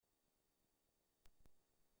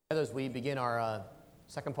As we begin our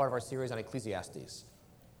second part of our series on Ecclesiastes.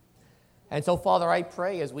 And so, Father, I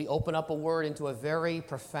pray as we open up a word into a very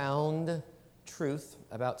profound truth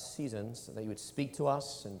about seasons, that you would speak to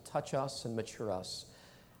us and touch us and mature us,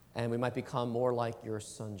 and we might become more like your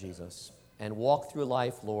Son, Jesus, and walk through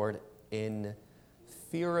life, Lord, in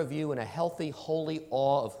fear of you and a healthy, holy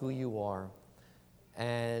awe of who you are,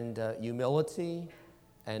 and humility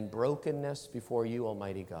and brokenness before you,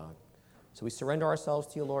 Almighty God. So we surrender ourselves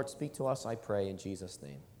to you, Lord. Speak to us, I pray, in Jesus'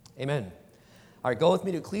 name. Amen. All right, go with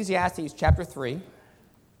me to Ecclesiastes chapter 3.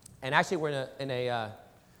 And actually, we're in a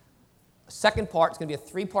second part. It's going to be a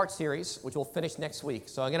three-part series, which we'll finish next week.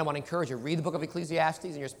 So again, I want to encourage you, read the book of Ecclesiastes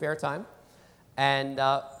in your spare time and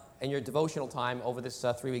in your devotional time over this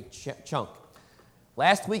three-week chunk.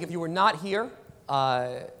 Last week, if you were not here,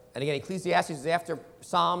 and again, Ecclesiastes is after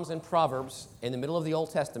Psalms and Proverbs in the middle of the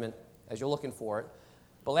Old Testament, as you're looking for it.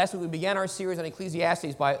 But last week we began our series on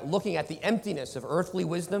Ecclesiastes by looking at the emptiness of earthly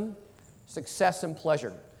wisdom, success, and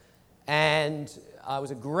pleasure. And it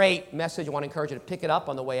was a great message. I want to encourage you to pick it up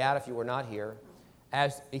on the way out if you were not here,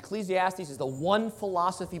 as Ecclesiastes is the one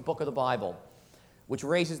philosophy book of the Bible which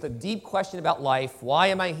raises the deep question about life. Why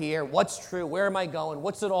am I here? What's true? Where am I going?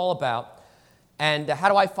 What's it all about? And how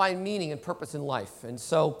do I find meaning and purpose in life? And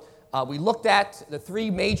so we looked at the three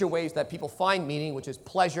major ways that people find meaning, which is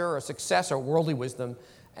pleasure or success or worldly wisdom.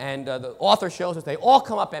 And the author shows us they all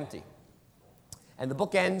come up empty. And the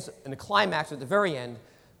book ends in the climax at the very end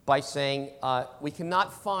by saying we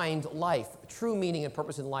cannot find life, true meaning and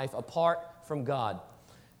purpose in life apart from God.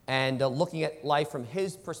 And looking at life from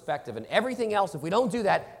his perspective. And everything else, if we don't do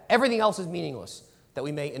that, everything else is meaningless that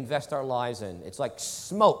we may invest our lives in. It's like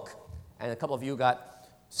smoke. And a couple of you got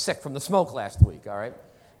sick from the smoke last week, all right?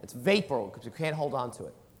 It's vapor because you can't hold on to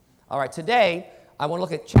it. All right, today I want to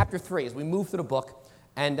look at chapter 3 as we move through the book.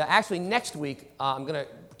 And actually next week I'm going to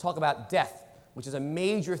talk about death, which is a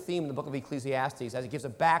major theme in the book of Ecclesiastes as it gives a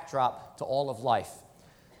backdrop to all of life.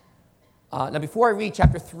 Now before I read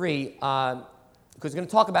chapter 3, because we're going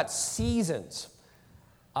to talk about seasons.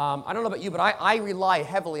 I don't know about you, but I rely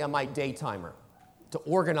heavily on my day timer to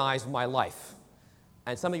organize my life.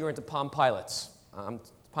 And some of you are into Palm Pilots.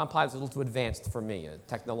 Palm Pilot's a little too advanced for me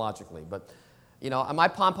technologically, but on my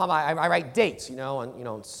Palm, I write dates.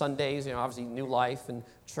 On Sundays, obviously New Life and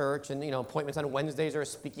church, and appointments on Wednesdays or a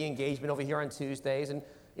speaking engagement over here on Tuesdays, and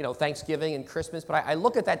Thanksgiving and Christmas. But I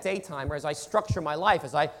look at that day timer as I structure my life,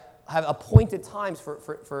 as I have appointed times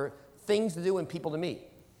for things to do and people to meet.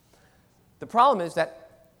 The problem is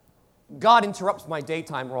that God interrupts my day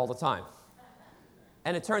timer all the time,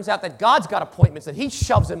 and it turns out that God's got appointments that He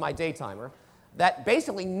shoves in my day timer that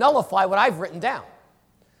basically nullify what I've written down.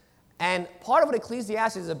 And part of what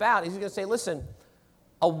Ecclesiastes is about is he's going to say, listen,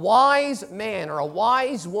 a wise man or a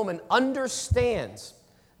wise woman understands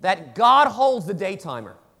that God holds the day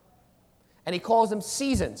timer. And he calls them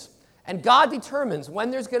seasons. And God determines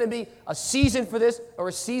when there's going to be a season for this or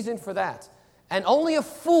a season for that. And only a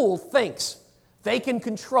fool thinks they can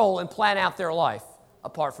control and plan out their life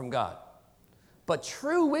apart from God. But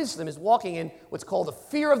true wisdom is walking in what's called the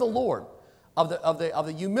fear of the Lord, of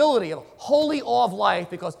the humility, of holy awe of life,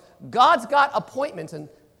 because God's got appointments and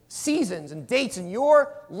seasons and dates in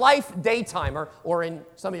your life day timer, or in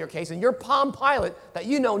some of your case, in your Palm Pilot that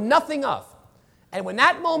you know nothing of. And when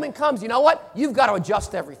that moment comes, you know what? You've got to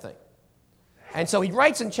adjust everything. And so he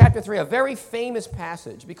writes in chapter 3 a very famous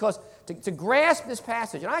passage, because to grasp this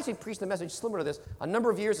passage, and I actually preached a message similar to this a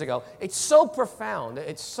number of years ago, it's so profound,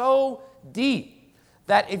 it's so deep,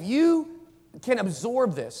 that if you can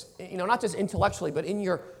absorb this, not just intellectually, but in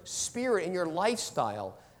your spirit, in your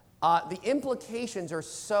lifestyle, the implications are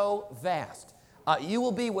so vast. You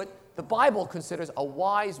will be what the Bible considers a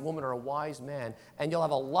wise woman or a wise man, and you'll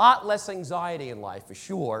have a lot less anxiety in life, for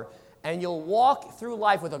sure, and you'll walk through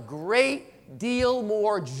life with a great deal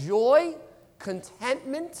more joy,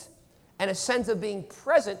 contentment, and a sense of being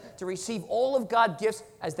present to receive all of God's gifts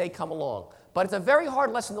as they come along. But it's a very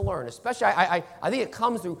hard lesson to learn, especially I think it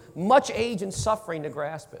comes through much age and suffering to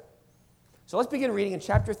grasp it. So let's begin reading in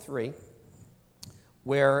chapter 3,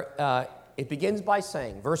 where it begins by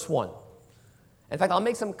saying, verse 1. In fact, I'll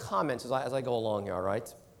make some comments as I go along here, all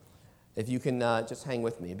right? If you can just hang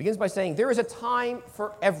with me. It begins by saying, there is a time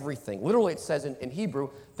for everything. Literally, it says in Hebrew,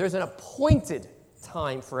 there's an appointed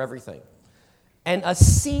time for everything. And a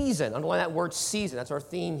season, underline that word season, that's our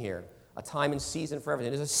theme here. A time and season for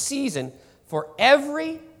everything. There's a season for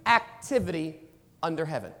every activity under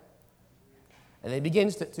heaven. And it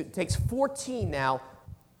begins takes 14 now,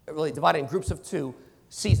 really divided in groups of 2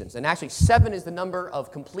 seasons. And actually 7 is the number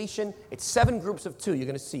of completion. It's 7 groups of 2 you're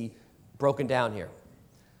going to see broken down here.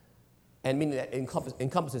 And meaning that it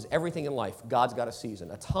encompasses everything in life. God's got a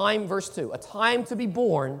season. A time, verse 2, a time to be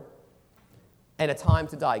born and a time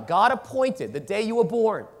to die. God appointed the day you were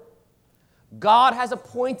born. God has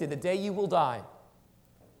appointed the day you will die.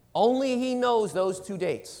 Only He knows those two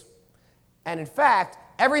dates. And in fact,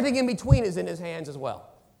 everything in between is in His hands as well.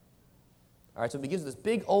 All right, so He gives this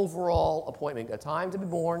big overall appointment, a time to be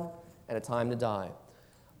born and a time to die.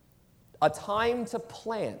 A time to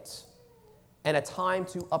plant and a time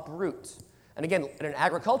to uproot. And again, in an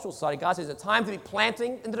agricultural society, God says there's a time to be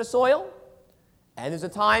planting into the soil, and there's a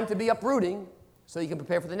time to be uprooting so you can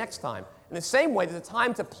prepare for the next time. In the same way, there's a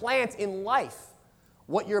time to plant in life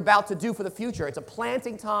what you're about to do for the future. It's a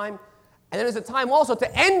planting time, and then there's a time also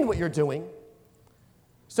to end what you're doing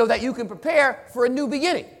so that you can prepare for a new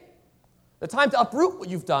beginning. The time to uproot what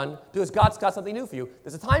you've done because God's got something new for you.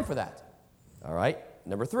 There's a time for that. All right?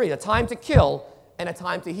 Number 3, a time to kill and a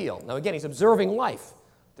time to heal. Now again, He's observing life.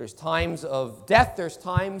 There's times of death, there's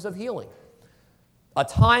times of healing. A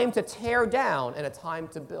time to tear down and a time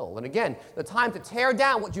to build. And again, the time to tear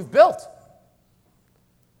down what you've built.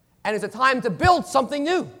 And it's a time to build something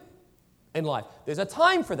new in life. There's a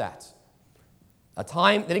time for that. A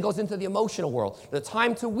time, then He goes into the emotional world. There's a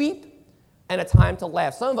time to weep and a time to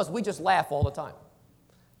laugh. Some of us, we just laugh all the time.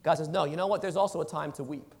 God says, no, you know what? There's also a time to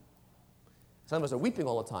weep. Some of us are weeping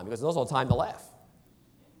all the time because there's also a time to laugh.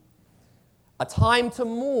 A time to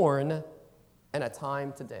mourn and a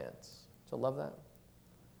time to dance. So love that.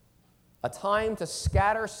 A time to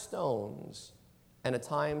scatter stones and a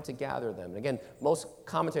time to gather them. And again, most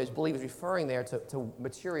commentators believe it's referring there to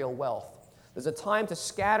material wealth. There's a time to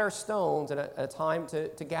scatter stones and a time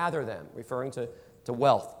to gather them, referring to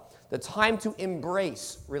wealth. The time to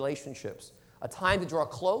embrace relationships. A time to draw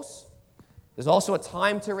close. There's also a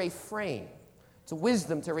time to refrain. It's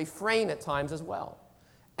wisdom to refrain at times as well.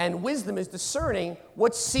 And wisdom is discerning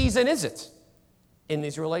what season is it in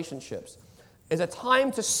these relationships. There's a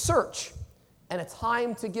time to search and a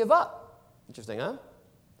time to give up. Interesting, huh?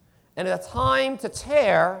 And a time to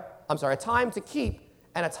a time to keep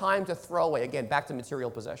and a time to throw away. Again, back to material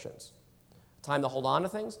possessions. A time to hold on to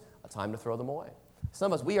things, a time to throw them away.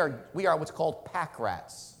 Some of us, we are what's called pack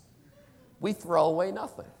rats. We throw away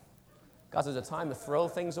nothing. God says there's a time to throw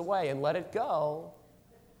things away and let it go,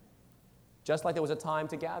 just like there was a time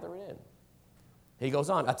to gather it in. He goes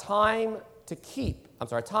on, a time to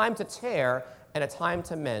tear and a time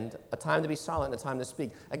to mend, a time to be silent and a time to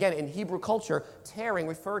speak. Again, in Hebrew culture, tearing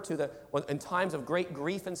referred to in times of great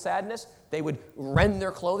grief and sadness, they would rend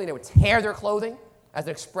their clothing, they would tear their clothing as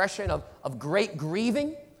an expression of great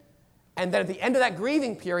grieving. And then at the end of that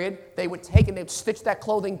grieving period, they would take and they'd stitch that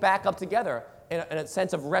clothing back up together in a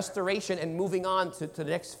sense of restoration and moving on to the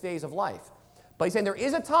next phase of life. But he's saying there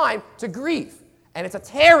is a time to grieve, and it's a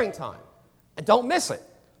tearing time. And don't miss it.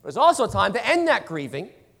 There's also a time to end that grieving,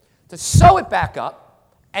 to sew it back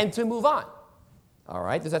up, and to move on. All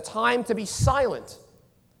right? There's a time to be silent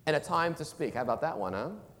and a time to speak. How about that one, huh?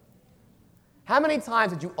 How many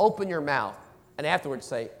times did you open your mouth and afterwards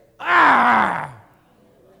say, "Ah!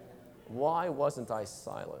 Why wasn't I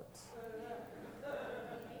silent?"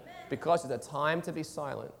 Because there's a time to be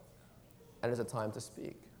silent and there's a time to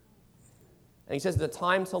speak. And he says there's a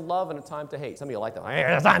time to love and a time to hate. Some of you like that.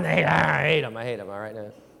 There's a time to hate. I hate him, all right?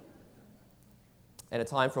 And a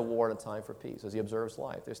time for war and a time for peace as he observes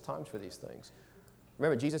life. There's times for these things.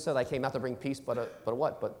 Remember, Jesus said, I came not to bring peace, but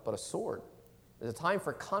a sword. There's a time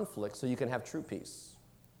for conflict so you can have true peace.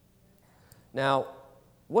 Now,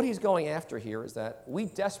 what he's going after here is that we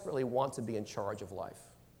desperately want to be in charge of life.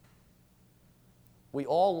 We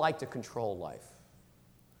all like to control life.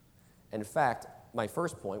 And in fact, my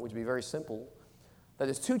first point, which would be very simple, that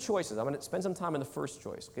there's two choices. I'm going to spend some time on the first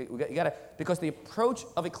choice. Okay? Because the approach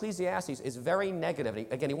of Ecclesiastes is very negative. And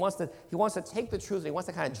again, he wants to take the truth and he wants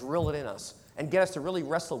to kind of drill it in us and get us to really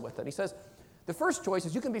wrestle with it. And he says, the first choice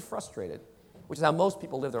is you can be frustrated, which is how most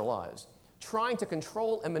people live their lives, trying to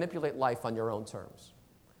control and manipulate life on your own terms.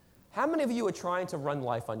 How many of you are trying to run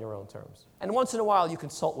life on your own terms? And once in a while, you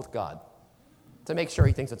consult with God to make sure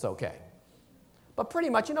he thinks it's okay. But pretty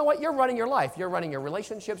much, you know what? You're running your life. You're running your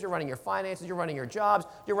relationships. You're running your finances. You're running your jobs.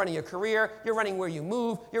 You're running your career. You're running where you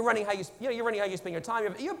move. You're running how you spend your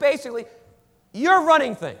time. You're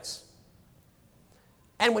running things.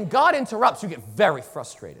 And when God interrupts, you get very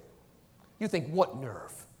frustrated. You think, what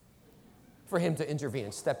nerve for him to intervene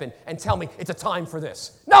and step in and tell me it's a time for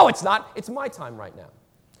this. No, it's not. It's my time right now.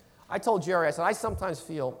 I told Jerry, I said, I sometimes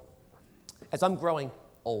feel as I'm growing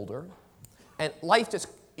older and life just,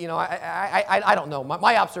 I don't know.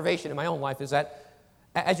 My observation in my own life is that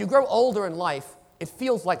as you grow older in life, it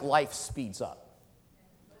feels like life speeds up.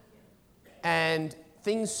 And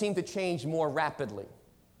things seem to change more rapidly.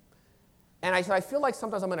 And I feel like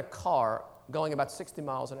sometimes I'm in a car going about 60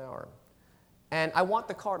 miles an hour. And I want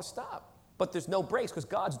the car to stop, but there's no brakes because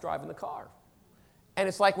God's driving the car. And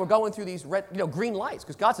it's like we're going through these green lights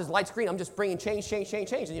because God says, light's green. I'm just bringing change.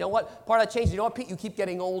 And you know what? Part of that change, you know what, Pete? You keep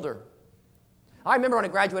getting older. I remember when I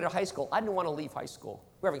graduated high school, I didn't want to leave high school.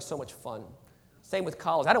 We were having so much fun. Same with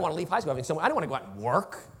college. I didn't want to leave high school. I didn't want to go out and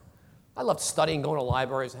work. I loved studying, going to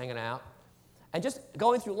libraries, hanging out. And just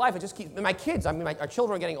going through life, it just keeps, my kids, our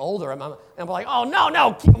children are getting older, and I'm like, oh,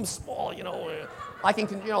 no, keep them small, I can,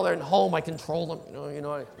 they're in home, I control them,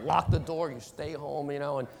 I lock the door, you stay home,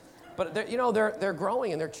 but they're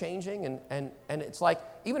growing and they're changing, and it's like,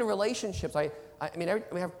 even in relationships,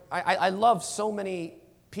 I love so many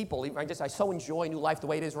people. I so enjoy New Life the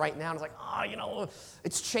way it is right now. And it's like,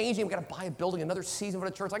 it's changing. We've got to buy a building, another season for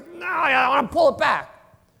the church. Like, no, I want to pull it back.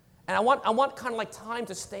 And I want kind of like time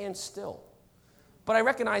to stand still. But I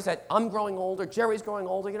recognize that I'm growing older. Jerry's growing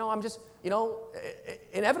older. I'm just,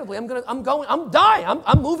 inevitably, I'm dying.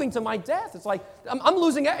 I'm moving to my death. It's like, I'm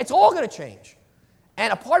losing it. It's all going to change.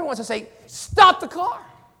 And a part of me wants to say, stop the car.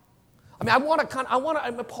 A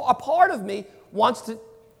part of me wants to,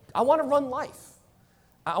 I want to run life.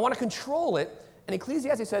 I want to control it. And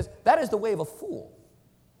Ecclesiastes says, that is the way of a fool.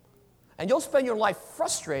 And you'll spend your life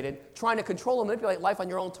frustrated trying to control and manipulate life on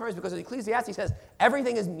your own terms because Ecclesiastes says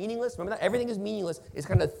everything is meaningless. Remember that? Everything is meaningless is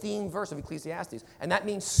kind of the theme verse of Ecclesiastes. And that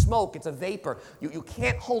means smoke. It's a vapor. You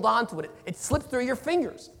can't hold on to it. It slips through your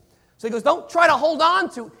fingers. So he goes, don't try to hold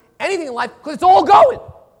on to anything in life because it's all going.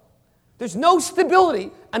 There's no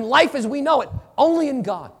stability and life as we know it, only in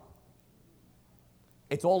God.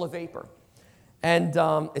 It's all a vapor. And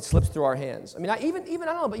it slips through our hands. I don't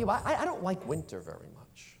know about you, but I don't like winter very much.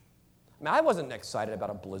 I wasn't excited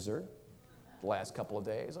about a blizzard the last couple of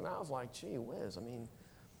days. I was like, gee whiz.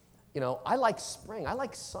 I like spring. I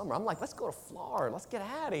like summer. I'm like, let's go to Florida. Let's get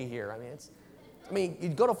out of here. You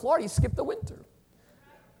go to Florida, you skip the winter.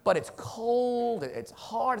 But it's cold. It's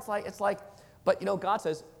hard. But God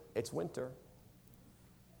says it's winter.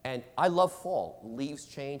 And I love fall. Leaves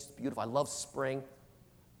change. It's beautiful. I love spring.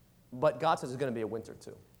 But God says it's going to be a winter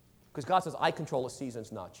too. Because God says, I control the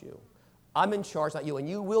seasons, not you. I'm in charge, not you. And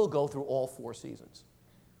you will go through all 4 seasons.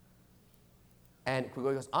 And he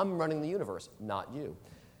goes, I'm running the universe, not you.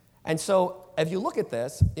 And so if you look at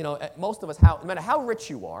this, most of us, no matter how rich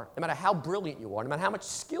you are, no matter how brilliant you are, no matter how much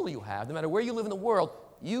skill you have, no matter where you live in the world,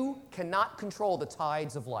 you cannot control the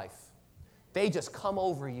tides of life. They just come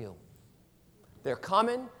over you. They're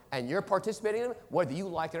coming, and you're participating in them, whether you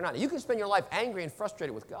like it or not. You can spend your life angry and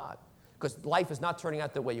frustrated with God because life is not turning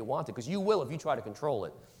out the way you want it, because you will if you try to control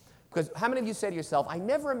it. Because how many of you say to yourself, I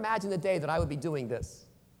never imagined the day that I would be doing this?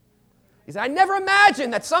 You say, I never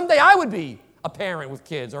imagined that someday I would be a parent with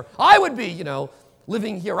kids, or I would be,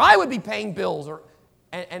 living here, I would be paying bills,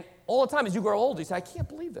 and all the time as you grow older, you say, I can't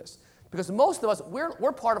believe this. Because most of us,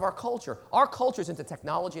 we're part of our culture. Our culture is into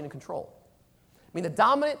technology and control. The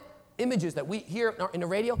dominant images that we hear in the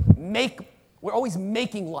radio, we're always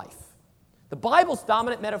making life. The Bible's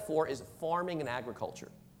dominant metaphor is farming and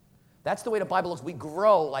agriculture. That's the way the Bible looks. We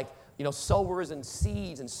grow like, sowers and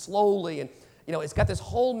seeds and slowly. And, it's got this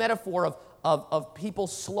whole metaphor of people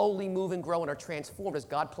slowly move and grow and are transformed as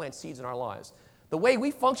God plants seeds in our lives. The way we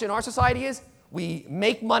function in our society is we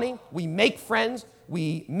make money, we make friends,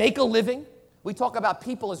 we make a living. We talk about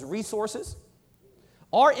people as resources.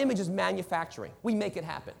 Our image is manufacturing. We make it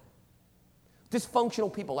happen.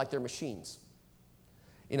 Dysfunctional people like they're machines.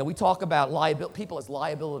 We talk about people as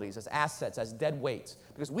liabilities, as assets, as dead weights,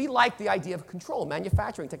 because we like the idea of control,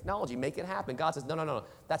 manufacturing, technology, make it happen. God says, no.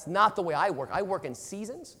 That's not the way I work. I work in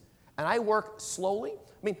seasons, and I work slowly.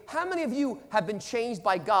 How many of you have been changed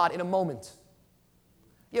by God in a moment?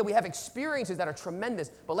 Yeah, we have experiences that are tremendous,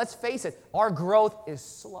 but let's face it, our growth is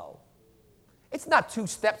slow. It's not 2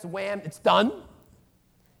 steps, wham, it's done.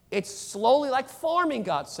 It's slowly like farming,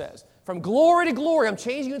 God says. From glory to glory, I'm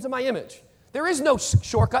changing you into my image. There is no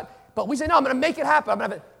shortcut, but we say, no, I'm going to make it happen. I'm going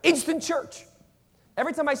to have an instant church.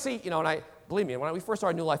 Every time I see, and believe me, when we first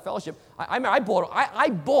started New Life Fellowship, I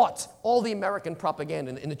bought all the American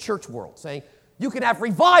propaganda in the church world, saying, you can have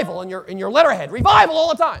revival in your letterhead, revival all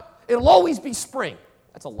the time. It'll always be spring.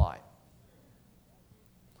 That's a lie.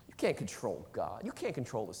 You can't control God. You can't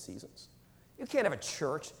control the seasons. You can't have a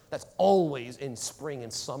church that's always in spring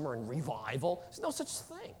and summer and revival. There's no such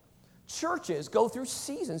thing. Churches go through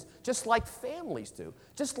seasons just like families do,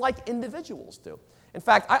 just like individuals do. In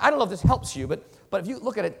fact, I don't know if this helps you, but if you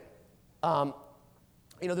look at it,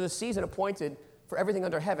 there's a season appointed for everything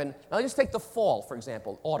under heaven. Now, let's just take the fall, for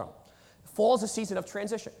example, autumn. Fall is a season of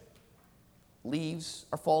transition. leaves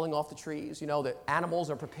are falling off the trees. The animals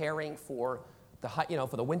are preparing for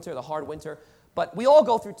for the winter, the hard winter. But we all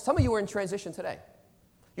go through, some of you are in transition today.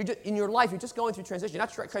 In your life, you're just going through transition. You're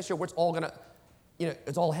not quite sure where it's all going to,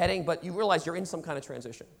 it's all heading, but you realize you're in some kind of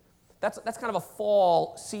transition. That's kind of a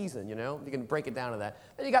fall season, if you can break it down to that.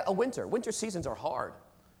 Then you got a winter. Winter seasons are hard.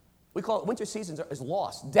 We call it winter seasons is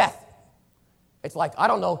loss, death. It's like, I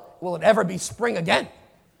don't know, will it ever be spring again?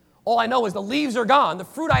 All I know is the leaves are gone. The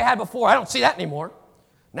fruit I had before, I don't see that anymore.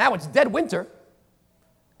 Now it's dead winter.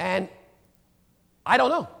 And I don't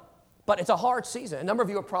know. But it's a hard season. A number of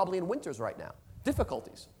you are probably in winters right now.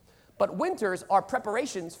 Difficulties. But winters are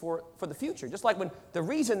preparations for the future. Just like when the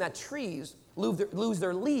reason that trees lose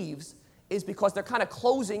their leaves is because they're kind of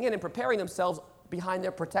closing in and preparing themselves behind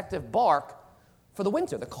their protective bark for the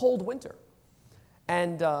winter, the cold winter.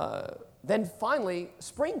 And then finally,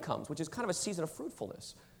 spring comes, which is kind of a season of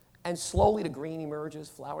fruitfulness. And slowly the green emerges,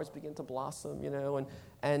 flowers begin to blossom,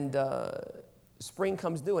 and spring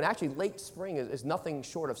comes due. And actually, late spring is nothing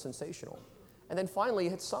short of sensational. And then finally,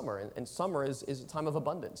 it hits summer, and summer is a time of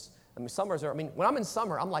abundance. When I'm in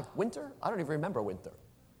summer, I'm like, winter? I don't even remember winter.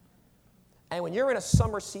 And when you're in a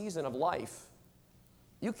summer season of life,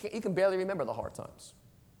 you can barely remember the hard times.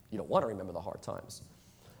 You don't want to remember the hard times.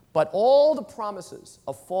 But all the promises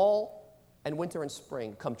of fall and winter and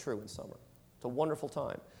spring come true in summer. It's a wonderful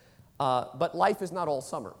time. But life is not all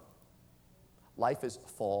summer. Life is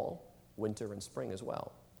fall, winter, and spring as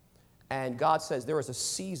well. And God says there is a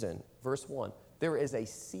season, verse 1, there is a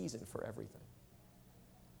season for everything.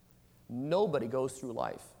 Nobody goes through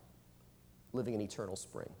life living in eternal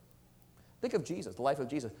spring. Think of Jesus, the life of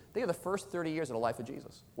Jesus. Think of the first 30 years of the life of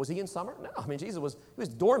Jesus. Was he in summer? No, Jesus was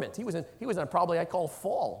dormant. He was in probably I call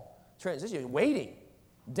fall transition, waiting,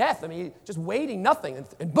 death. Just waiting, nothing,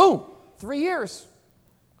 and boom, 3 years.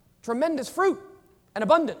 Tremendous fruit and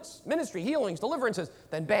abundance, ministry, healings, deliverances,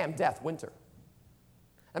 then bam, death, winter.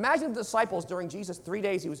 Imagine the disciples during Jesus' 3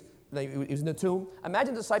 days he was in the tomb.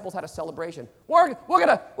 Imagine the disciples had a celebration. We're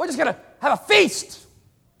just gonna have a feast.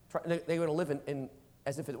 They were gonna live in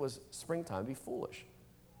as if it was springtime. It'd be foolish.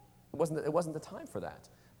 It wasn't the time for that.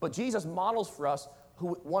 But Jesus models for us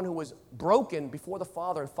one who was broken before the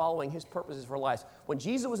Father and following his purposes for life. When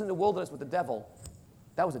Jesus was in the wilderness with the devil,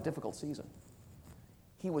 that was a difficult season.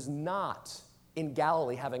 He was not in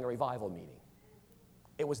Galilee having a revival meeting.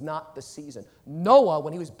 It was not the season. Noah,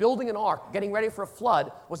 when he was building an ark, getting ready for a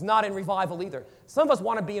flood, was not in revival either. Some of us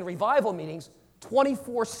want to be in revival meetings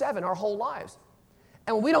 24/7 our whole lives.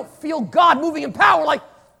 And when we don't feel God moving in power, we're like,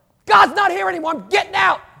 God's not here anymore, I'm getting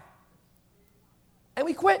out. And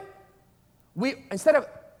we quit. Instead of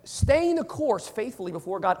staying the course faithfully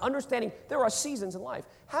before God, understanding there are seasons in life.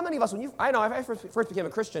 How many of us, when I first became a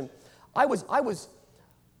Christian, I was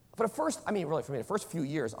for the first, really for me, the first few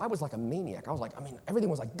years, I was like a maniac. I was like, everything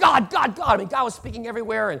was like, God, God, God. God was speaking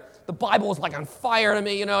everywhere, and the Bible was like on fire to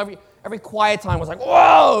me, Every quiet time was like,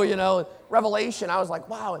 whoa, Revelation, I was like,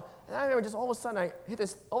 wow. And I remember just all of a sudden, I hit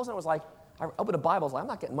this, all of a sudden it was like, I opened the Bible, I was like, I'm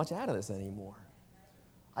not getting much out of this anymore.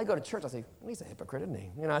 I go to church, I say, he's a hypocrite, isn't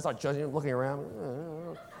he? I start judging him, looking around.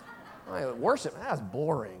 Worship, that's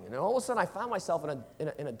boring. All of a sudden, I found myself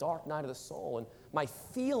in a dark night of the soul, and my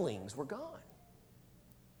feelings were gone.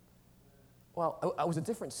 Well, it was a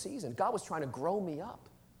different season. God was trying to grow me up.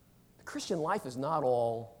 The Christian life is not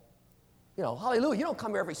all, hallelujah. You don't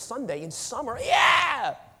come here every Sunday in summer.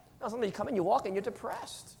 Yeah! No, sometimes you come in, you walk in, you're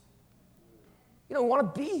depressed. You don't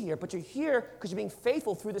want to be here, but you're here because you're being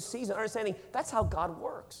faithful through the season, understanding that's how God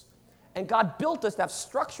works. And God built us to have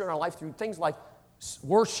structure in our life through things like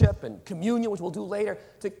worship and communion, which we'll do later,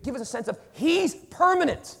 to give us a sense of He's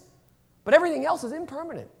permanent. But everything else is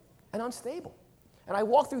impermanent and unstable. And I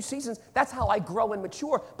walk through seasons. That's how I grow and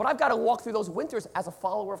mature. But I've got to walk through those winters as a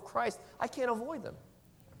follower of Christ. I can't avoid them.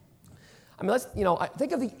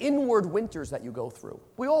 Think of the inward winters that you go through.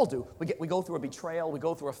 We all do. We go through a betrayal. We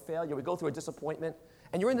go through a failure. We go through a disappointment.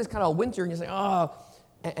 And you're in this kind of winter, and you say,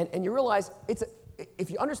 and you realize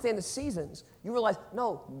if you understand the seasons, you realize,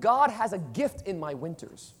 no, God has a gift in my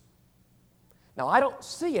winters. Now, I don't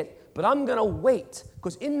see it, but I'm going to wait,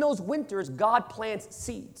 because in those winters, God plants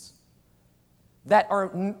seeds that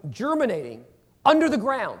are germinating under the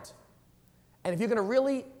ground. And if you're going to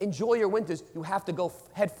really enjoy your winters, you have to go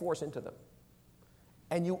head first into them.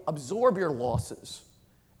 And you absorb your losses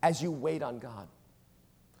as you wait on God.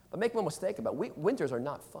 But make no mistake about it, winters are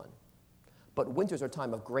not fun. But winters are a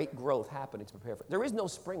time of great growth happening to prepare for it. There is no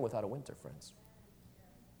spring without a winter, friends.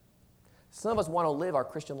 Some of us want to live our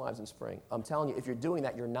Christian lives in spring. I'm telling you, if you're doing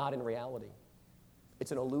that, you're not in reality.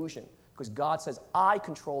 It's an illusion. Because God says, I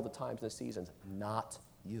control the times and the seasons, not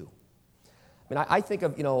you. I think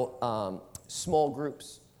of, small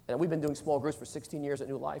groups. And we've been doing small groups for 16 years at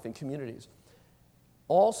New Life in communities.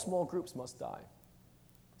 All small groups must die.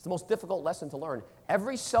 It's the most difficult lesson to learn.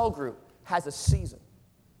 Every cell group has a season.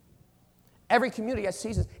 Every community has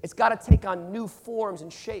seasons. It's got to take on new forms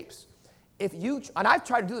and shapes. And I've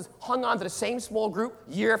tried to do this, hung on to the same small group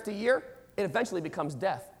year after year, it eventually becomes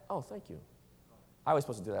death. Oh, thank you. I was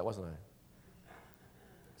supposed to do that, wasn't I?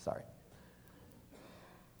 Sorry.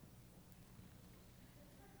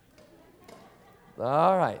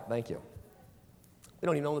 All right, thank you. We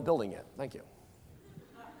don't even own the building yet. Thank you.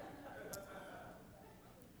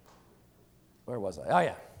 Where was I? Oh,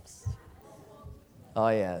 yeah. Oh,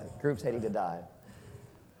 yeah. Groups hating to die.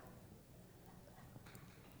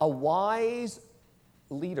 A wise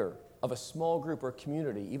leader of a small group or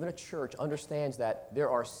community, even a church, understands that there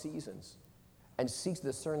are seasons and seeks to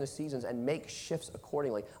discern the seasons and make shifts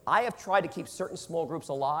accordingly. I have tried to keep certain small groups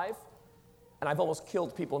alive, and I've almost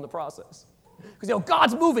killed people in the process. Because,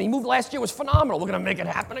 God's moving. He moved last year. It was phenomenal. We're going to make it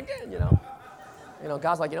happen again,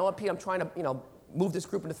 God's like, you know what, Pete, I'm trying to, move this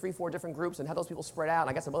group into 3-4 different groups and have those people spread out. And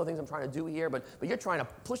I got some other things I'm trying to do here, but you're trying to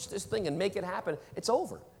push this thing and make it happen. It's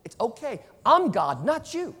over. It's okay. I'm God,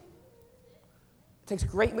 not you. It takes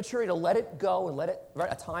great maturity to let it go and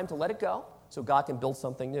a time to let it go so God can build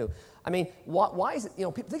something new. I mean, why is it,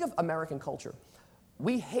 think of American culture.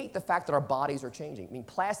 We hate the fact that our bodies are changing. I mean,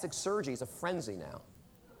 plastic surgery is a frenzy now.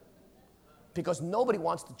 Because nobody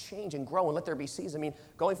wants to change and grow and let there be seasons. I mean,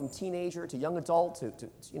 going from teenager to young adult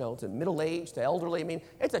to middle age to elderly, I mean,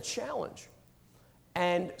 it's a challenge.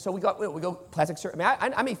 And so we go plastic surgery. I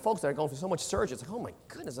mean, I meet folks that are going through so much surgery. It's like, oh my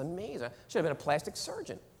goodness, amazing. I should have been a plastic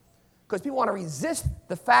surgeon. Because people want to resist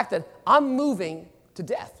the fact that I'm moving to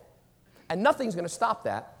death. And nothing's going to stop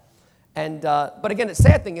that. And but again, the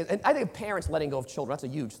sad thing is, and I think parents letting go of children, that's a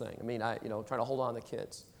huge thing. I mean, trying to hold on to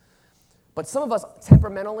kids. But some of us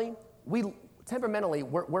temperamentally,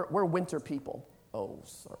 we're winter people. Oh,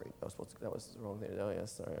 sorry. That was the wrong thing. Oh, yeah,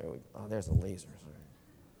 sorry. There's a laser.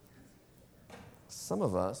 Sorry. Some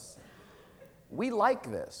of us, we like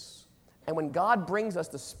this. And when God brings us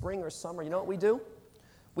to spring or summer, you know what we do?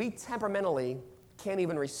 We temperamentally can't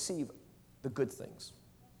even receive the good things.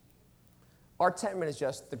 Our temperament is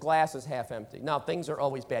just, the glass is half empty. Now, things are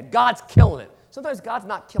always bad. God's killing it. Sometimes God's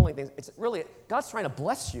not killing things. It's really, God's trying to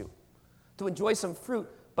bless you to enjoy some fruit.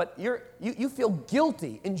 But you feel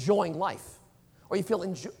guilty enjoying life, or you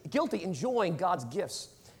feel guilty enjoying God's gifts.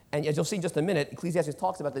 And as you'll see in just a minute, Ecclesiastes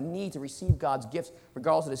talks about the need to receive God's gifts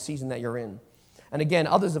regardless of the season that you're in. And again,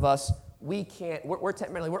 others of us, we're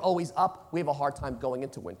temperamentally, we're always up. We have a hard time going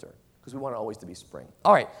into winter because we want it always to be spring.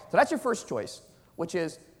 All right, so that's your first choice, which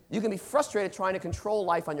is you can be frustrated trying to control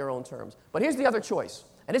life on your own terms. But here's the other choice.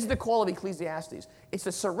 And this is the call of Ecclesiastes. It's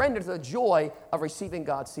to surrender to the joy of receiving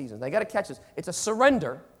God's seasons. Now, you got to catch this. It's a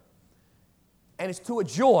surrender, and it's to a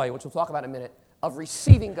joy, which we'll talk about in a minute, of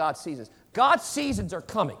receiving God's seasons. God's seasons are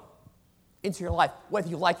coming into your life, whether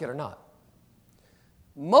you like it or not.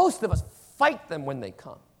 Most of us fight them when they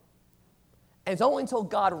come. And it's only until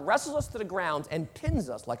God wrestles us to the ground and pins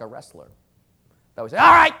us like a wrestler that we say,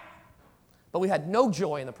 all right, but we had no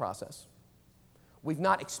joy in the process. We've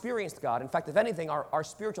not experienced God. In fact, if anything, our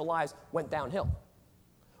spiritual lives went downhill.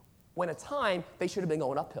 When at time, they should have been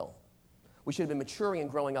going uphill. We should have been maturing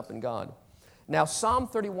and growing up in God. Now, Psalm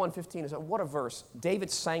 31:15 is, what a verse.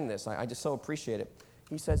 David sang this. I just so appreciate it.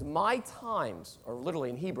 He says, my times, or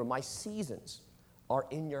literally in Hebrew, my seasons are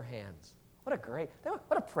in your hands. What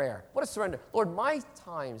a prayer. What a surrender. Lord, my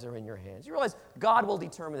times are in your hands. You realize God will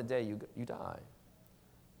determine the day you die.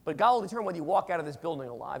 But God will determine whether you walk out of this building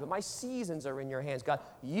alive. But my seasons are in your hands. God,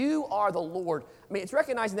 you are the Lord. I mean, it's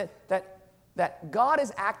recognizing that God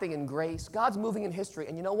is acting in grace. God's moving in history.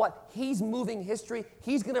 And you know what? He's moving history.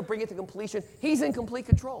 He's going to bring it to completion. He's in complete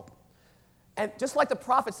control. And just like the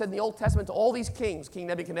prophet said in the Old Testament to all these kings, King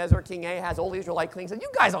Nebuchadnezzar, King Ahaz, all the Israelite kings, said, you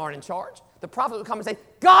guys aren't in charge. The prophet would come and say,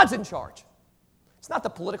 God's in charge. It's not the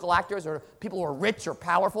political actors or people who are rich or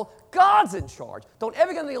powerful. God's in charge. Don't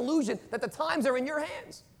ever get the illusion that the times are in your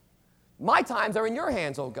hands. My times are in your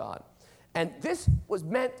hands, oh God. And this was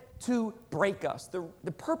meant to break us.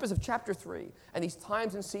 The purpose of chapter 3 and these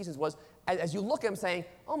times and seasons was, as you look at them saying,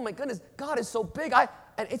 oh my goodness, God is so big. And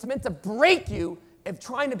it's meant to break you of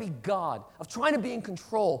trying to be God, of trying to be in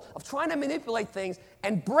control, of trying to manipulate things,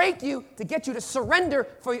 and break you to get you to surrender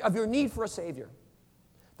of your need for a Savior.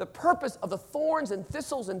 The purpose of the thorns and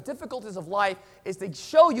thistles and difficulties of life is to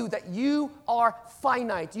show you that you are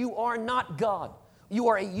finite. You are not God. You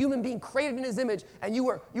are a human being created in His image, and you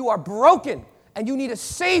are broken, and you need a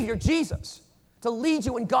Savior, Jesus, to lead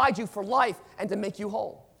you and guide you for life and to make you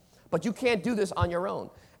whole. But you can't do this on your own.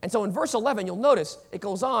 And so in verse 11, you'll notice it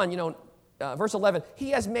goes on, verse 11, he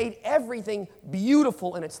has made everything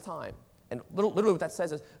beautiful in its time. And literally what that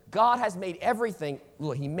says is, God has made everything,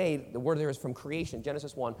 well, he made, the word there is from creation,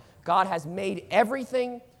 Genesis 1. God has made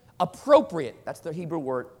everything appropriate, that's the Hebrew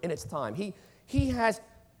word, in its time. He has,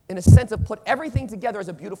 in a sense, of put everything together as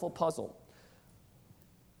a beautiful puzzle.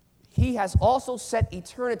 He has also set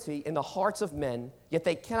eternity in the hearts of men, yet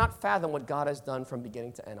they cannot fathom what God has done from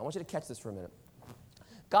beginning to end. I want you to catch this for a minute.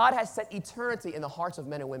 God has set eternity in the hearts of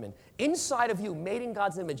men and women. Inside of you, made in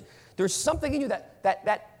God's image, there's something in you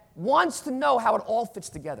that wants to know how it all fits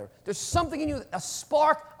together. There's something in you, a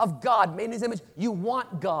spark of God made in his image. You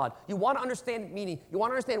want God. You want to understand meaning. You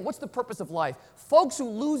want to understand what's the purpose of life. Folks who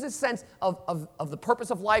lose a sense of the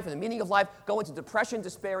purpose of life and the meaning of life go into depression,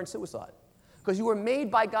 despair, and suicide. Because you were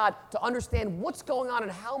made by God to understand what's going on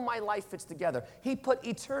and how my life fits together. He put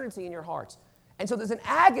eternity in your hearts. And so there's an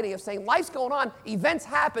agony of saying, life's going on, events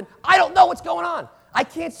happen, I don't know what's going on. I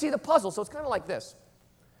can't see the puzzle. So it's kind of like this.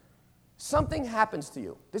 Something happens to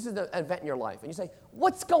you. This is an event in your life. And you say,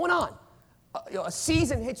 what's going on? A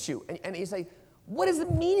season hits you. And you say, what is the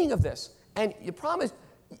meaning of this? And the problem is,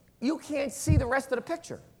 you can't see the rest of the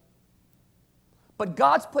picture. But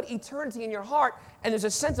God's put eternity in your heart, and there's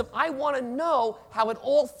a sense of, I want to know how it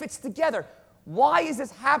all fits together. Why is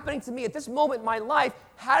this happening to me at this moment in my life?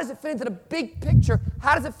 How does it fit into the big picture?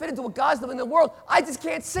 How does it fit into what God's doing in the world? I just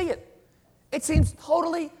can't see it. It seems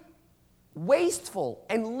totally wasteful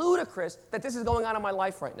and ludicrous that this is going on in my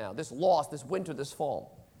life right now, this loss, this winter, this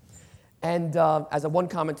fall. And as one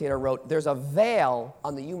commentator wrote, there's a veil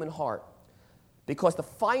on the human heart because the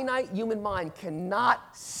finite human mind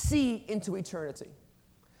cannot see into eternity.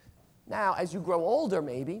 Now, as you grow older,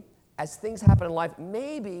 maybe, as things happen in life,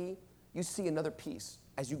 maybe you see another piece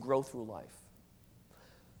as you grow through life.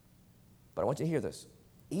 But I want you to hear this.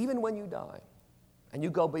 Even when you die, and you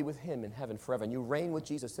go be with him in heaven forever, and you reign with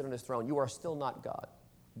Jesus, sit on his throne, you are still not God.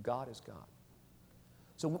 God is God.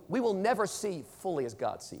 So we will never see fully as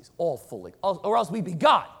God sees, all fully, or else we'd be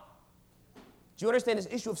God. Do you understand this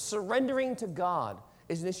issue of surrendering to God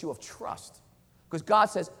is an issue of trust? Because God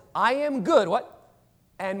says, I am good, what?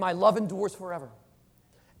 And my love endures forever.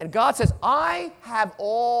 And God says, I have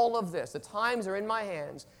all of this. The times are in my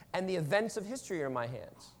hands, and the events of history are in my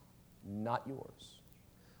hands, not yours.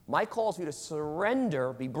 My call is for you to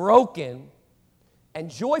surrender, be broken, and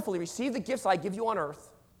joyfully receive the gifts I give you on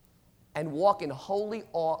earth and walk in holy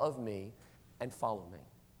awe of me and follow me,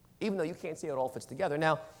 even though you can't see how it all fits together.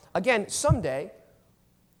 Now, again, someday,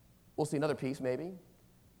 we'll see another piece maybe,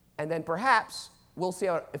 and then perhaps we'll see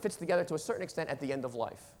how it fits together to a certain extent at the end of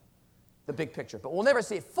life, the big picture. But we'll never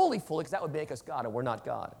see it fully, because that would make us God, and we're not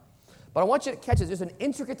God. But I want you to catch this. There's an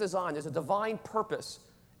intricate design. There's a divine purpose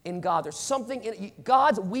in God. There's something in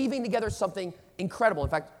God's weaving together something incredible. In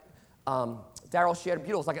fact, Daryl shared it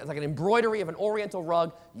beautiful. It's like an embroidery of an oriental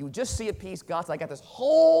rug. You just see a piece. God's like, I got this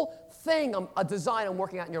whole thing, a design I'm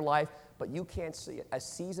working out in your life, but you can't see it as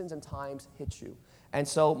seasons and times hit you. And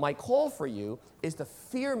so my call for you is to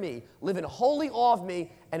fear me, live in holy awe of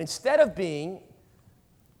me, and instead of being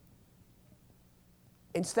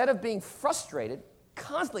frustrated,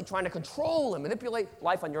 constantly trying to control and manipulate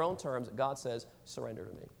life on your own terms, God says, surrender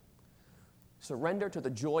to me. Surrender to the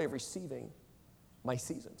joy of receiving my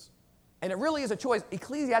seasons. And it really is a choice.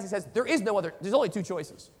 Ecclesiastes says there's only two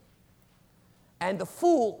choices. And the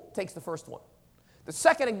fool takes the first one. The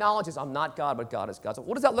second acknowledges I'm not God, but God is God. So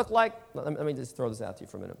what does that look like? Let me just throw this out to you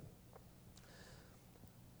for a minute.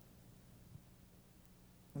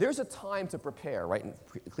 There's a time to prepare, right? And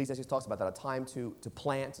Ecclesiastes talks about that, a time to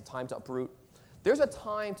plant, a time to uproot. There's a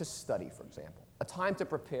time to study, for example, a time to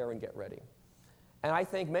prepare and get ready. And I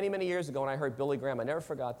think many, many years ago when I heard Billy Graham, I never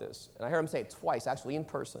forgot this, and I heard him say it twice, actually in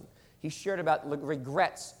person. He shared about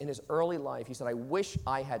regrets in his early life. He said, I wish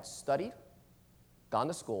I had studied, gone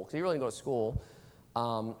to school, because he really didn't go to school,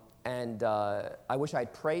 and I wish I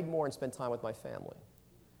had prayed more and spent time with my family.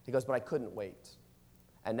 He goes, but I couldn't wait.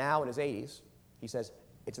 And now in his 80s, he says,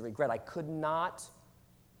 it's a regret. I did not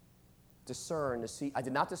discern the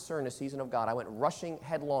season of God. I went rushing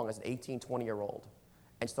headlong as an 18, 20-year-old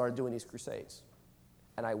and started doing these crusades.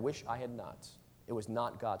 And I wish I had not. It was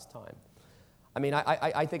not God's time. I mean,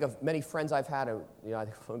 I think of many friends I've had, I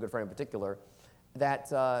think one good friend in particular, that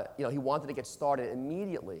he wanted to get started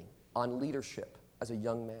immediately on leadership as a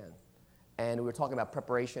young man. And we were talking about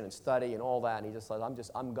preparation and study and all that, and he just said,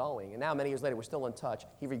 I'm going. And now, many years later, we're still in touch.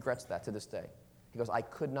 He regrets that to this day. He goes, I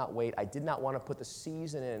could not wait. I did not want to put the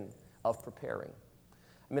season in of preparing.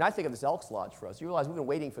 I mean, I think of this Elks Lodge for us. You realize we've been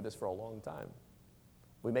waiting for this for a long time.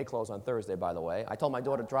 We may close on Thursday, by the way. I told my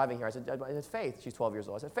daughter driving here, I said, Faith, she's 12 years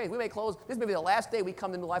old. I said, Faith, we may close. This may be the last day we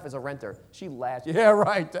come into life as a renter. She laughed. Yeah,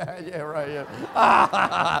 right, Dad. Yeah, right.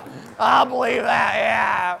 Yeah. I'll believe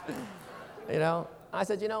that. Yeah. You know, I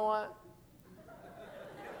said, you know what?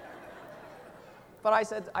 But I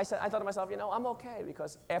thought to myself, you know, I'm okay,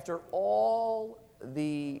 because after all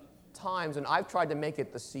the times when I've tried to make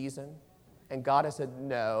it the season, and God has said,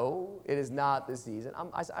 no, it is not the season.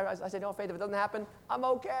 I said, no, Faith, if it doesn't happen, I'm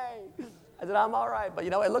okay. I said, I'm all right. But,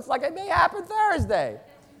 you know, it looks like it may happen Thursday.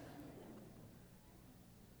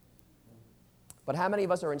 But how many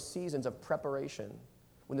of us are in seasons of preparation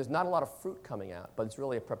when there's not a lot of fruit coming out, but it's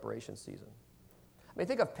really a preparation season? I mean,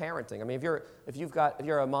 think of parenting. I mean, if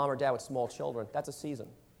you're a mom or dad with small children, that's a season.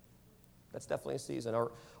 That's definitely a season.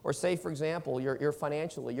 Or say, for example, you're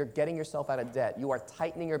financially, you're getting yourself out of debt. You are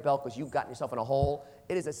tightening your belt because you've gotten yourself in a hole.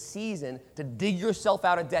 It is a season to dig yourself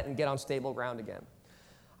out of debt and get on stable ground again.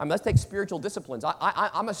 I mean, let's take spiritual disciplines.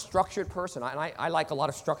 I'm a structured person, and I like a lot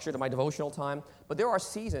of structure to my devotional time, but there are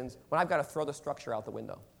seasons when I've got to throw the structure out the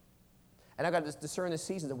window. And I've got to discern the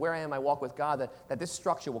seasons of where I am in my walk with God, that this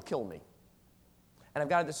structure will kill me. And I've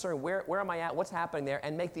got to discern where am I at, what's happening there,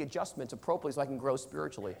 and make the adjustments appropriately so I can grow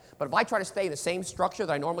spiritually. But if I try to stay in the same structure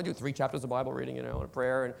that I normally do, 3 chapters of Bible reading, and a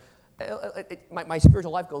prayer, and my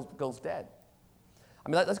spiritual life goes dead. I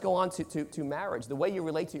mean, let's go on to marriage. The way you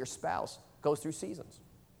relate to your spouse goes through seasons.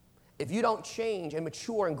 If you don't change and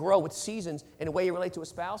mature and grow with seasons in the way you relate to a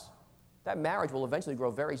spouse, that marriage will eventually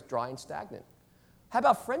grow very dry and stagnant. How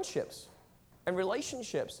about friendships and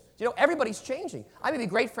relationships? You know, everybody's changing. I may be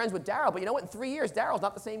great friends with Daryl, but you know what? In 3 years, Daryl's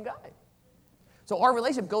not the same guy. So our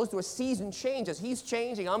relationship goes through a season change. As he's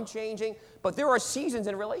changing, I'm changing. But there are seasons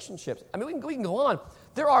in relationships. I mean, we can go on.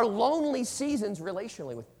 There are lonely seasons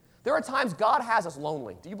relationally. There are times God has us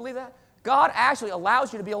lonely. Do you believe that? God actually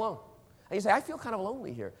allows you to be alone. And you say, I feel kind of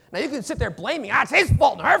lonely here. Now, you can sit there blaming, it's his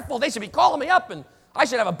fault and her fault. They should be calling me up, and I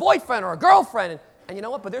should have a boyfriend or a girlfriend. And you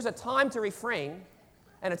know what? But there's a time to refrain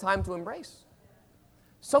and a time to embrace.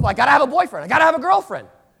 So I got to have a boyfriend. I got to have a girlfriend.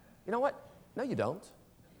 You know what? No, you don't.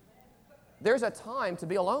 There's a time to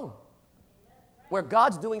be alone where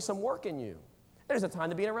God's doing some work in you. There's a time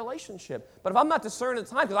to be in a relationship. But if I'm not discerning the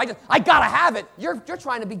time because I got to have it, you're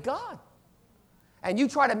trying to be God. And you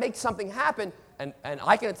try to make something happen, and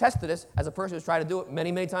I can attest to this as a person who's tried to do it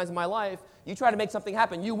many, many times in my life. You try to make something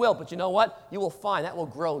happen, you will. But you know what? You will find that will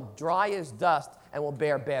grow dry as dust and will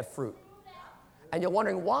bear bad fruit. And you're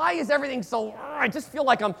wondering, why is everything so, I just feel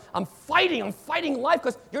like I'm fighting life,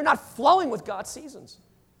 because you're not flowing with God's seasons.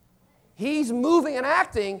 He's moving and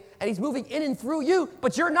acting, and he's moving in and through you,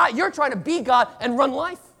 but you're not. You're trying to be God and run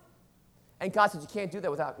life. And God says you can't do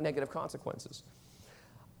that without negative consequences.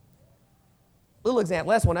 Little example,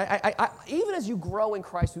 last one. Even as you grow in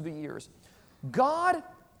Christ through the years, God,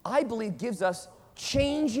 I believe, gives us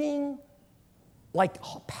changing, like,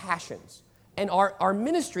 passions. And our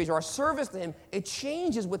ministries, or our service to him, it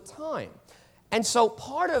changes with time. And so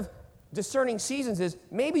part of discerning seasons is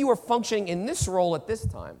maybe you were functioning in this role at this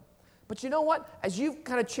time. But you know what? As you've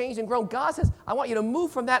kind of changed and grown, God says, I want you to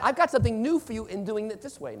move from that. I've got something new for you in doing it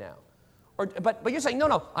this way now. But you're saying,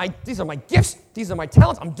 no, these are my gifts. These are my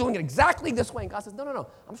talents. I'm doing it exactly this way. And God says, no.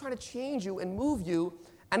 I'm trying to change you and move you.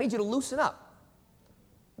 I need you to loosen up.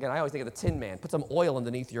 Again, I always think of the Tin Man. Put some oil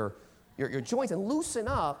underneath your joints and loosen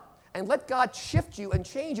up. And let God shift you and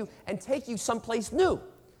change you and take you someplace new.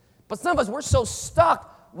 But some of us, we're so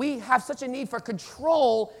stuck, we have such a need for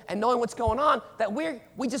control and knowing what's going on that we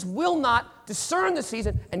just will not discern the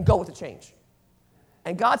season and go with the change.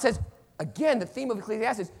 And God says, again, the theme of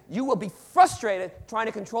Ecclesiastes, you will be frustrated trying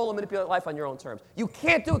to control and manipulate life on your own terms. You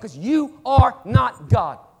can't do it because you are not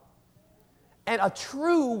God. And a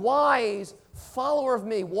true, wise follower of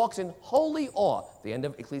me walks in holy awe, the end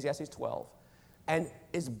of Ecclesiastes 12, and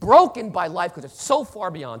is broken by life because it's so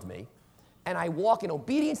far beyond me, and I walk in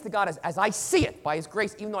obedience to God as I see it by his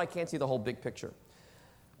grace, even though I can't see the whole big picture.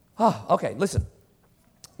 Okay, listen.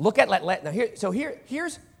 Look at now.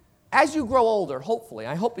 Here's as you grow older, hopefully,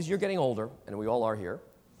 I hope as you're getting older, and we all are here,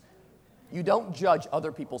 you don't judge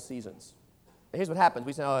other people's seasons. And here's what happens.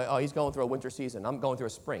 We say, oh, he's going through a winter season. I'm going through a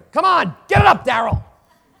spring. Come on, get it up, Daryl.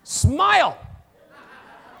 Smile.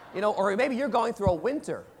 Or maybe you're going through a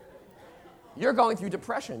winter. You're going through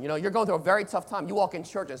depression. You're going through a very tough time. You walk in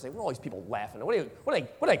church and say, what are all these people laughing? What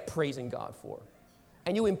are they praising God for?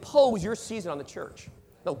 And you impose your season on the church.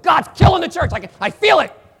 No, God's killing the church. I feel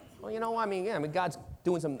it. Well, God's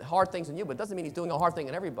doing some hard things in you, but it doesn't mean he's doing a hard thing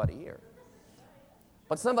in everybody here.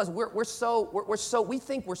 But some of us, we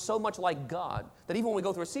think we're so much like God that even when we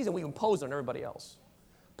go through a season, we impose on everybody else.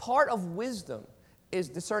 Part of wisdom is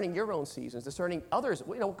discerning your own seasons, discerning others.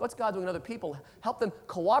 What's God doing in other people? Help them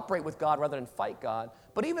cooperate with God rather than fight God.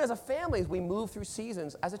 But even as a family, as we move through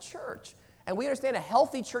seasons as a church, and we understand a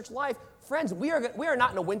healthy church life, friends, we are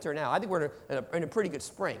not in a winter now. I think we're in a pretty good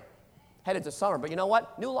spring, headed to summer. But you know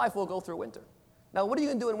what? New life will go through winter. Now, what are you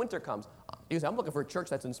going to do when winter comes? You say, I'm looking for a church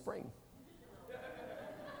that's in spring.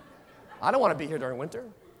 I don't want to be here during winter.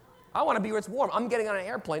 I want to be where it's warm. I'm getting on an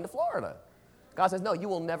airplane to Florida. God says, no, you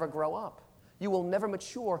will never grow up. You will never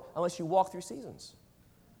mature unless you walk through seasons.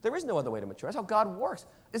 There is no other way to mature. That's how God works.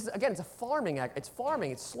 This is, again, it's a farming act. It's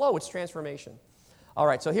farming. It's slow. It's transformation. All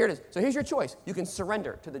right, so here it is. So here's your choice. You can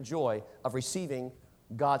surrender to the joy of receiving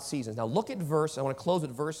God's seasons. Now look at I want to close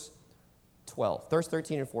with verse 12, verse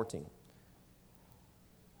 13 and 14.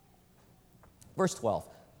 Verse 12.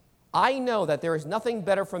 I know that there is nothing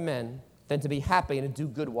better for men than to be happy and to do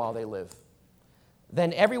good while they live.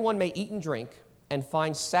 Then everyone may eat and drink and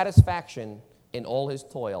find satisfaction in all his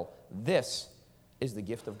toil. This is the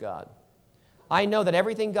gift of God. I know that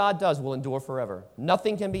everything God does will endure forever.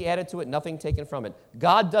 Nothing can be added to it, nothing taken from it.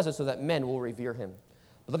 God does it so that men will revere him.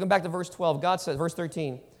 But looking back to verse 12, God says, verse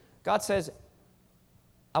 13, God says,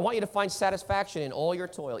 I want you to find satisfaction in all your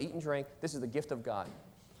toil. Eat and drink. This is the gift of God.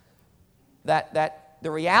 That the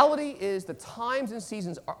reality is the times and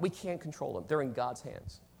seasons, we can't control them. They're in God's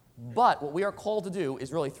hands. But what we are called to do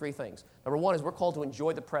is really three things. Number one is we're called to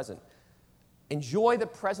enjoy the present. Enjoy the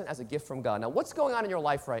present as a gift from God. Now, what's going on in your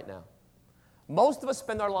life right now? Most of us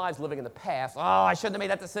spend our lives living in the past. Oh, I shouldn't have made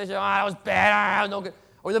that decision. Oh, that was bad. Oh, that was no good.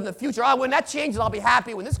 Or we live in the future. Oh, when that changes, I'll be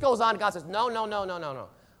happy. When this goes on, God says, no.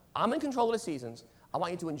 I'm in control of the seasons. I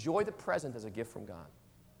want you to enjoy the present as a gift from God.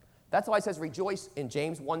 That's why it says rejoice in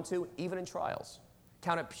James 1:2, even in trials.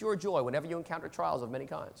 Count it pure joy whenever you encounter trials of many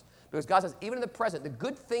kinds. Because God says, even in the present, the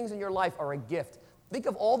good things in your life are a gift. Think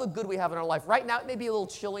of all the good we have in our life. Right now, it may be a little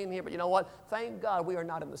chilly in here, but you know what? Thank God we are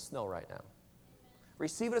not in the snow right now.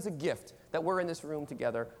 Receive it as a gift that we're in this room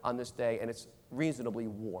together on this day, and it's reasonably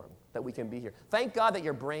warm that we can be here. Thank God that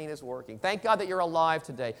your brain is working. Thank God that you're alive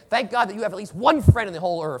today. Thank God that you have at least one friend in the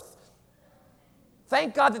whole earth.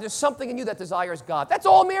 Thank God that there's something in you that desires God. That's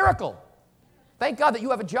all a miracle. Thank God that you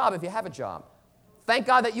have a job if you have a job. Thank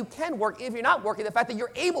God that you can work if you're not working, the fact that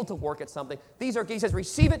you're able to work at something. He says,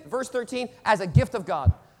 receive it, verse 13, as a gift of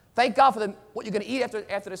God. Thank God for what you're going to eat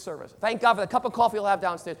after the service. Thank God for the cup of coffee you'll have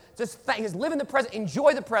downstairs. Just live in the present,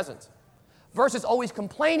 enjoy the present. Versus always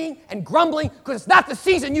complaining and grumbling because it's not the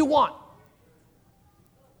season you want.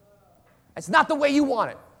 It's not the way you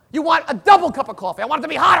want it. You want a double cup of coffee. I want it to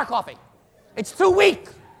be hotter coffee. It's too weak.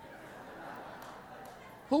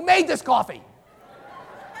 Who made this coffee?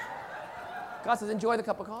 God says, enjoy the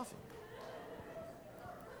cup of coffee.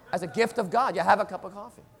 As a gift of God, you have a cup of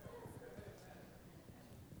coffee.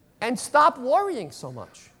 And stop worrying so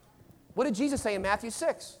much. What did Jesus say in Matthew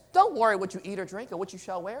 6? Don't worry what you eat or drink or what you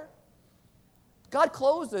shall wear. God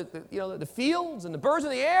clothes the fields and the birds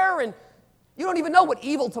of the air, and you don't even know what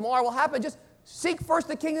evil tomorrow will happen. Just seek first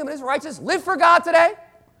the kingdom and his righteousness. Live for God today,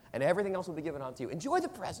 and everything else will be given unto you. Enjoy the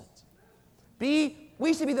present.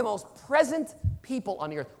 We should be the most present people on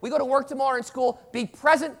the earth. We go to work tomorrow in school. Be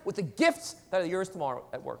present with the gifts that are yours tomorrow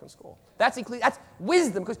at work and school. That's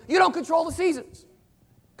wisdom, because you don't control the seasons.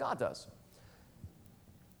 God does.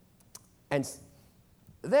 And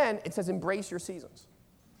then it says embrace your seasons.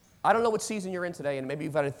 I don't know what season you're in today, and maybe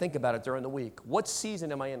you've got to think about it during the week. What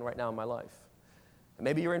season am I in right now in my life?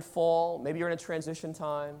 Maybe you're in fall. Maybe you're in a transition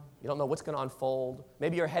time. You don't know what's going to unfold.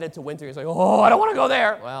 Maybe you're headed to winter. You're like, oh, I don't want to go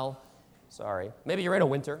there. Well, sorry. Maybe you're in a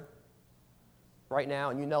winter right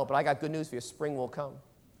now, and you know, but I got good news for you. Spring will come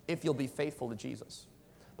if you'll be faithful to Jesus.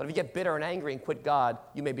 But if you get bitter and angry and quit God,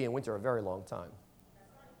 you may be in winter a very long time.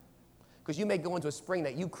 Because you may go into a spring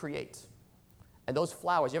that you create. And those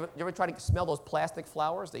flowers, you ever try to smell those plastic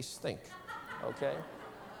flowers? They stink, okay?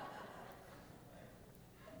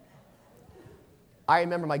 I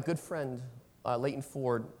remember my good friend, Leighton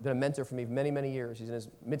Ford, been a mentor for me for many, many years. He's in his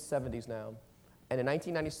mid-70s now. And in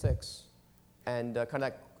 1996, and kind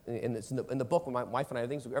of in the book with my wife and I,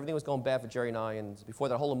 everything was going bad for Jerry and I, and before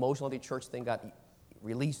that whole emotional church thing got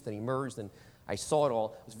released and emerged, and I saw it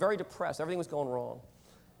all. I was very depressed. Everything was going wrong.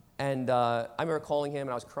 And I remember calling him,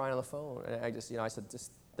 and I was crying on the phone. And I said,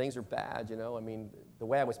 things are bad, I mean, the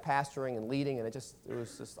way I was pastoring and leading, and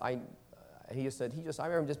I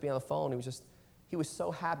remember him just being on the phone. He was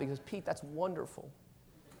so happy. He goes, Pete, that's wonderful.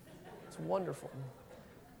 It's wonderful.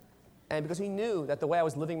 And because he knew that the way I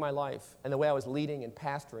was living my life and the way I was leading and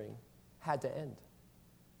pastoring had to end.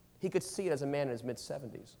 He could see it as a man in his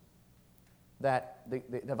mid-70s. That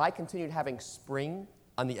if I continued having spring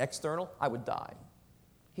on the external, I would die.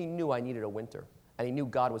 He knew I needed a winter, and he knew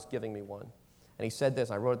God was giving me one. And he said this,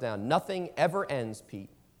 I wrote it down, nothing ever ends, Pete,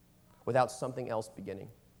 without something else beginning.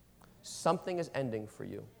 Something is ending for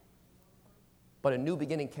you. But a new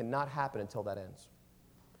beginning cannot happen until that ends.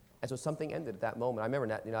 And so something ended at that moment. I remember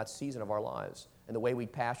that season of our lives, and the way we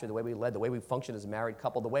pastored, the way we led, the way we functioned as a married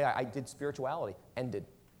couple, the way I did spirituality ended.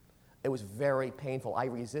 It was very painful. I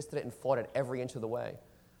resisted it and fought it every inch of the way.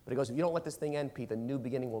 But he goes, if you don't let this thing end, Pete, the new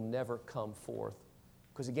beginning will never come forth.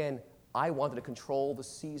 Because again, I wanted to control the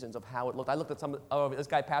seasons of how it looked. I looked at this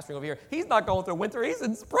guy pastoring over here. He's not going through winter. He's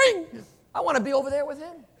in spring. I want to be over there with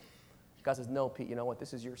him. God says, no, Pete, you know what?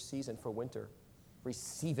 This is your season for winter.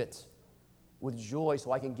 Receive it with joy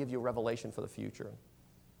so I can give you a revelation for the future.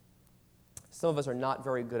 Some of us are not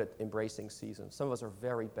very good at embracing seasons. Some of us are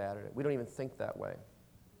very bad at it. We don't even think that way.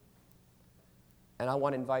 And I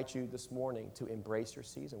want to invite you this morning to embrace your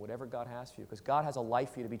season, whatever God has for you, because God has a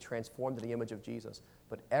life for you to be transformed in the image of Jesus.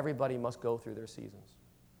 But everybody must go through their seasons,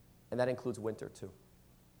 and that includes winter too.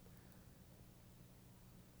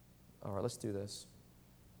 All right, let's do this.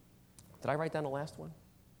 Did I write down the last one?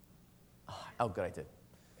 Oh, good, I did.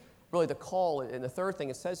 Really, the call, and the third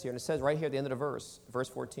thing it says here, and it says right here at the end of the verse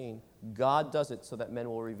 14, God does it so that men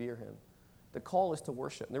will revere him. The call is to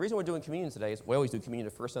worship. And the reason we're doing communion today is we always do communion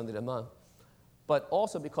the first Sunday of the month, but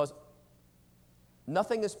also because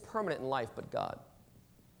nothing is permanent in life but God.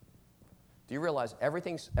 Do you realize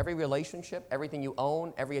every relationship, everything you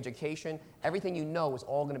own, every education, everything you know is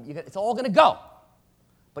all going to, it's all going to go,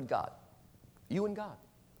 but God, you and God.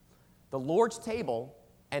 The Lord's table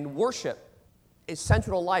and worship is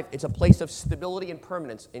central to life. It's a place of stability and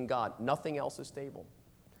permanence in God. Nothing else is stable.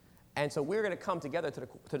 And so we're going to come together to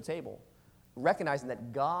the table, recognizing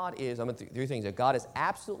that God is, I'm going to do three things, that God is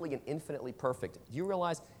absolutely and infinitely perfect. Do you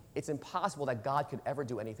realize it's impossible that God could ever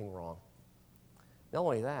do anything wrong? Not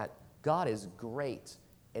only that, God is great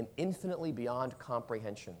and infinitely beyond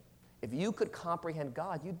comprehension. If you could comprehend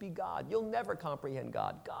God, you'd be God. You'll never comprehend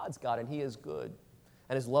God. God's God, and he is good,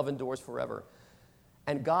 and his love endures forever.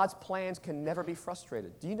 And God's plans can never be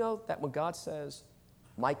frustrated. Do you know that when God says,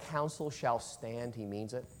 my counsel shall stand, he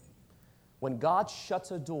means it? When God shuts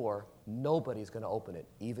a door, nobody's going to open it,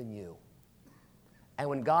 even you. And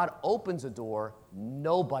when God opens a door,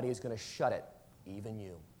 nobody is going to shut it, even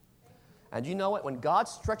you. And you know what? When God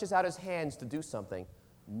stretches out his hands to do something,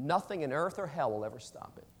 nothing in earth or hell will ever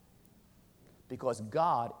stop it. Because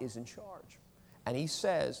God is in charge. And he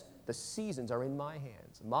says, the seasons are in my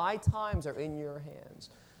hands. My times are in your hands.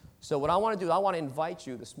 So what I want to do, I want to invite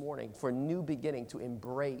you this morning for a new beginning to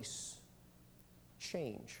embrace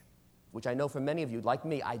change, which I know for many of you, like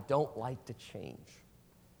me, I don't like to change.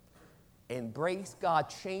 Embrace God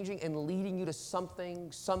changing and leading you to something,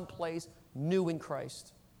 someplace new in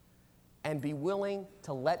Christ. And be willing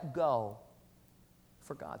to let go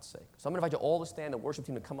for God's sake. So I'm going to invite you all to stand, the worship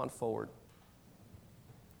team to come on forward.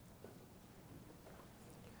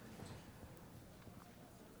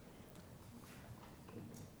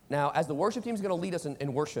 Now, as the worship team is going to lead us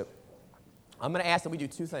in worship, I'm going to ask that we do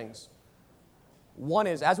two things. One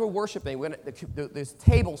is, as we're worshiping, there's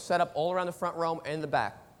tables set up all around the front row and the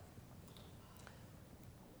back.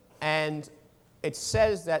 And it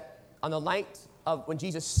says that on the night of when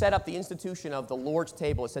Jesus set up the institution of the Lord's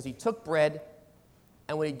table, it says he took bread,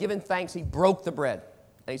 and when he'd given thanks, he broke the bread.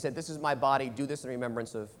 And he said, this is my body, do this in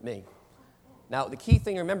remembrance of me. Now, the key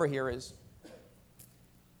thing to remember here is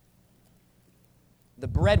the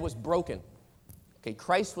bread was broken. Okay,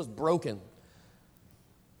 Christ was broken.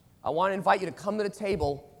 I want to invite you to come to the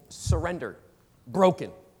table surrendered, broken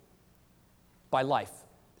by life,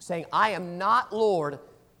 saying, I am not Lord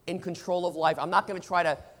in control of life. I'm not going to try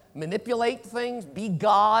to manipulate things, be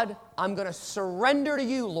God. I'm going to surrender to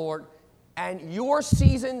you, Lord, and your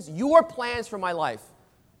seasons, your plans for my life.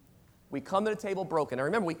 We come to the table broken. Now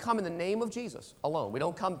remember, we come in the name of Jesus alone. We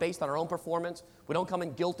don't come based on our own performance. We don't come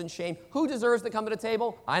in guilt and shame. Who deserves to come to the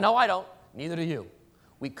table? I know I don't. Neither do you.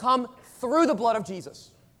 We come through the blood of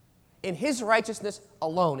Jesus, in his righteousness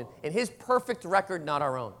alone, in his perfect record, not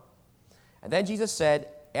our own. And then Jesus said,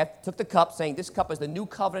 took the cup, saying, this cup is the new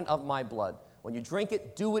covenant of my blood. When you drink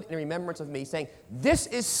it, do it in remembrance of me, saying, this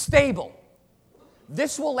is stable.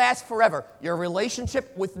 This will last forever, your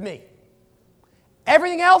relationship with me.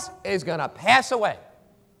 Everything else is going to pass away.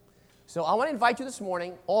 So I want to invite you this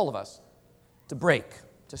morning, all of us, to break,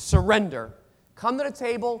 to surrender, come to the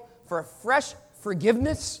table for a fresh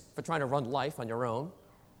forgiveness for trying to run life on your own,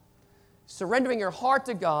 surrendering your heart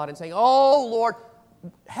to God and saying, oh, Lord,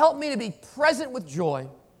 help me to be present with joy,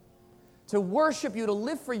 to worship you, to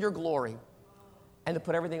live for your glory, and to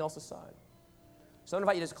put everything else aside. So I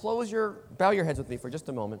invite you to just bow your heads with me for just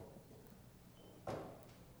a moment.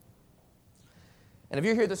 And if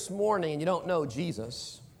you're here this morning and you don't know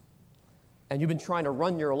Jesus, and you've been trying to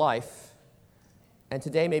run your life, and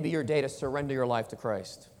today may be your day to surrender your life to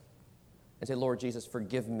Christ and say, Lord Jesus,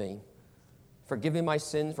 forgive me. Forgive me my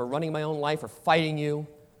sins for running my own life, for fighting you.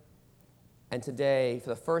 And today, for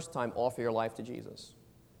the first time, offer your life to Jesus.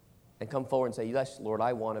 And come forward and say, yes, Lord,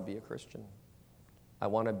 I want to be a Christian. I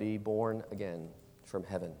want to be born again from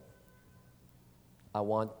heaven. I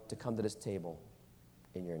want to come to this table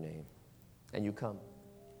in your name. And you come.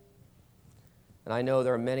 And I know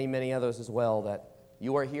there are many, many others as well that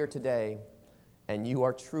you are here today and you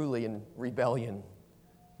are truly in rebellion.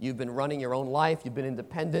 You've been running your own life. You've been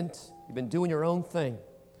independent. You've been doing your own thing.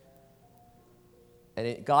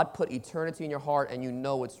 And God put eternity in your heart and you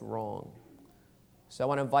know it's wrong. So I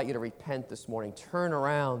want to invite you to repent this morning. Turn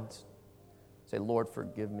around. Say, Lord,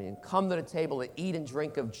 forgive me. And come to the table to eat and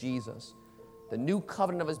drink of Jesus. The new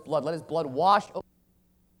covenant of his blood. Let his blood wash over